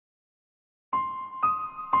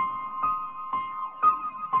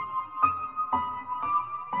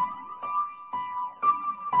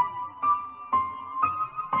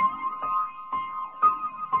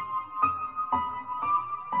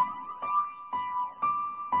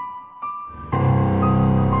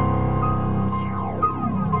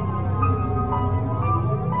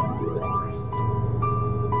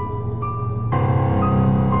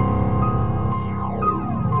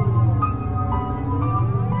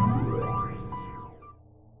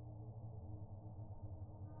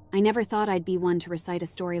I never thought I'd be one to recite a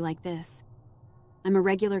story like this. I'm a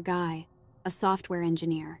regular guy, a software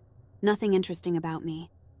engineer. Nothing interesting about me,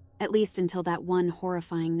 at least until that one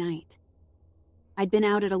horrifying night. I'd been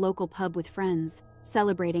out at a local pub with friends,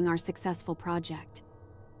 celebrating our successful project.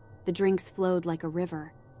 The drinks flowed like a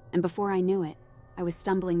river, and before I knew it, I was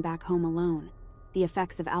stumbling back home alone, the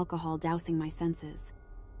effects of alcohol dousing my senses.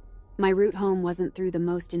 My route home wasn't through the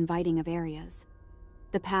most inviting of areas.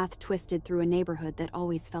 The path twisted through a neighborhood that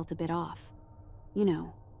always felt a bit off. You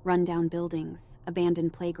know, run-down buildings,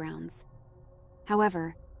 abandoned playgrounds.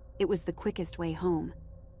 However, it was the quickest way home,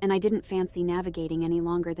 and I didn't fancy navigating any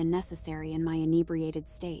longer than necessary in my inebriated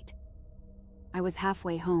state. I was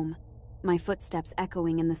halfway home, my footsteps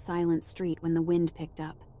echoing in the silent street when the wind picked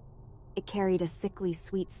up. It carried a sickly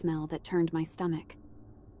sweet smell that turned my stomach.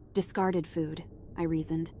 Discarded food, I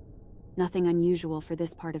reasoned. Nothing unusual for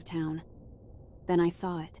this part of town. Then I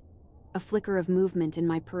saw it, a flicker of movement in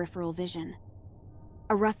my peripheral vision.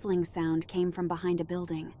 A rustling sound came from behind a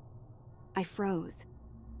building. I froze.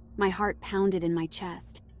 My heart pounded in my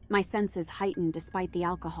chest, my senses heightened despite the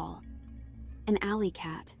alcohol. An alley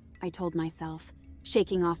cat, I told myself,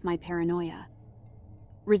 shaking off my paranoia.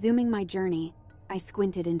 Resuming my journey, I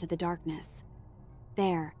squinted into the darkness.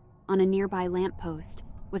 There, on a nearby lamppost,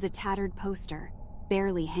 was a tattered poster,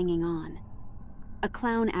 barely hanging on. A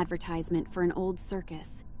clown advertisement for an old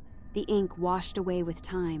circus. The ink washed away with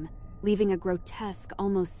time, leaving a grotesque,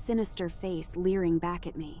 almost sinister face leering back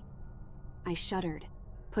at me. I shuddered,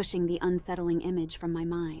 pushing the unsettling image from my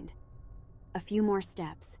mind. A few more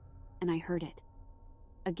steps, and I heard it.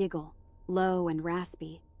 A giggle, low and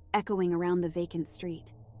raspy, echoing around the vacant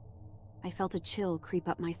street. I felt a chill creep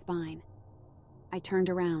up my spine. I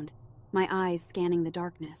turned around, my eyes scanning the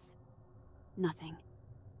darkness. Nothing.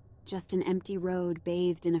 Just an empty road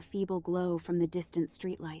bathed in a feeble glow from the distant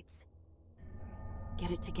streetlights.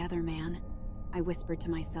 Get it together, man, I whispered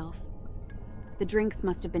to myself. The drinks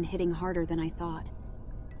must have been hitting harder than I thought.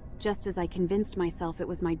 Just as I convinced myself it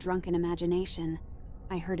was my drunken imagination,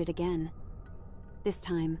 I heard it again. This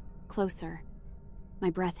time, closer.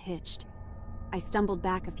 My breath hitched. I stumbled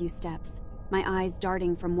back a few steps, my eyes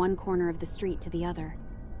darting from one corner of the street to the other.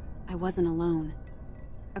 I wasn't alone.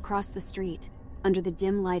 Across the street, under the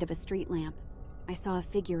dim light of a street lamp, I saw a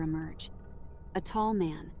figure emerge. A tall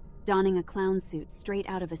man, donning a clown suit straight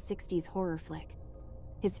out of a 60s horror flick.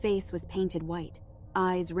 His face was painted white,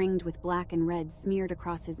 eyes ringed with black and red smeared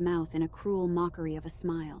across his mouth in a cruel mockery of a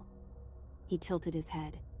smile. He tilted his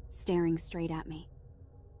head, staring straight at me.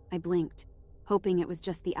 I blinked, hoping it was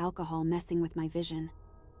just the alcohol messing with my vision.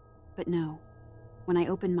 But no, when I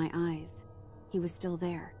opened my eyes, he was still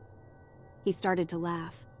there. He started to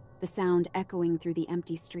laugh, the sound echoing through the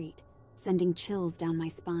empty street, sending chills down my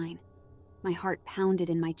spine. My heart pounded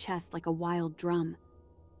in my chest like a wild drum.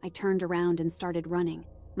 I turned around and started running,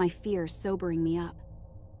 my fear sobering me up.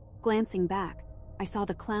 Glancing back, I saw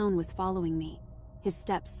the clown was following me, his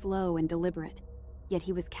steps slow and deliberate, yet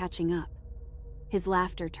he was catching up. His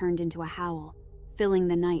laughter turned into a howl, filling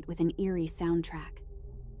the night with an eerie soundtrack.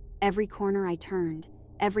 Every corner I turned,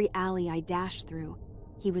 every alley I dashed through,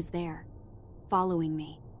 he was there, following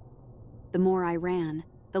me. The more I ran,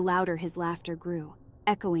 the louder his laughter grew,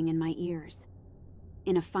 echoing in my ears.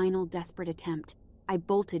 In a final desperate attempt, I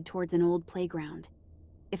bolted towards an old playground.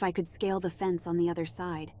 If I could scale the fence on the other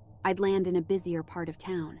side, I'd land in a busier part of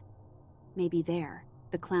town. Maybe there,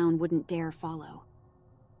 the clown wouldn't dare follow.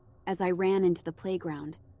 As I ran into the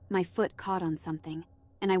playground, my foot caught on something,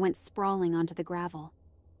 and I went sprawling onto the gravel.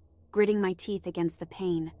 Gritting my teeth against the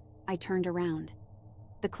pain, I turned around.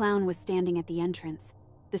 The clown was standing at the entrance,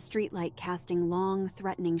 the streetlight casting long,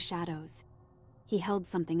 threatening shadows. He held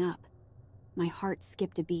something up. My heart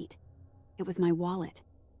skipped a beat. It was my wallet.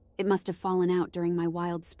 It must have fallen out during my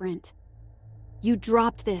wild sprint. "You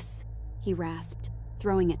dropped this," he rasped,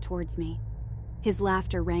 throwing it towards me. His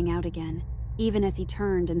laughter rang out again, even as he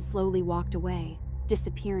turned and slowly walked away,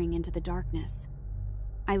 disappearing into the darkness.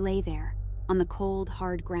 I lay there, on the cold,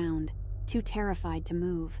 hard ground, too terrified to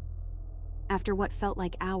move. After what felt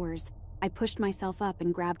like hours, I pushed myself up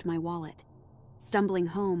and grabbed my wallet. Stumbling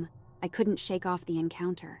home, I couldn't shake off the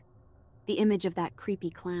encounter. The image of that creepy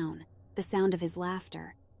clown, the sound of his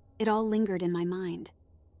laughter, it all lingered in my mind.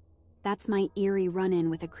 That's my eerie run-in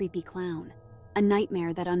with a creepy clown, a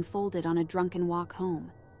nightmare that unfolded on a drunken walk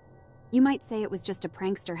home. You might say it was just a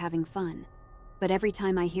prankster having fun, but every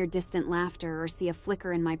time I hear distant laughter or see a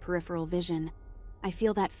flicker in my peripheral vision, I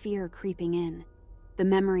feel that fear creeping in, the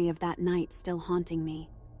memory of that night still haunting me.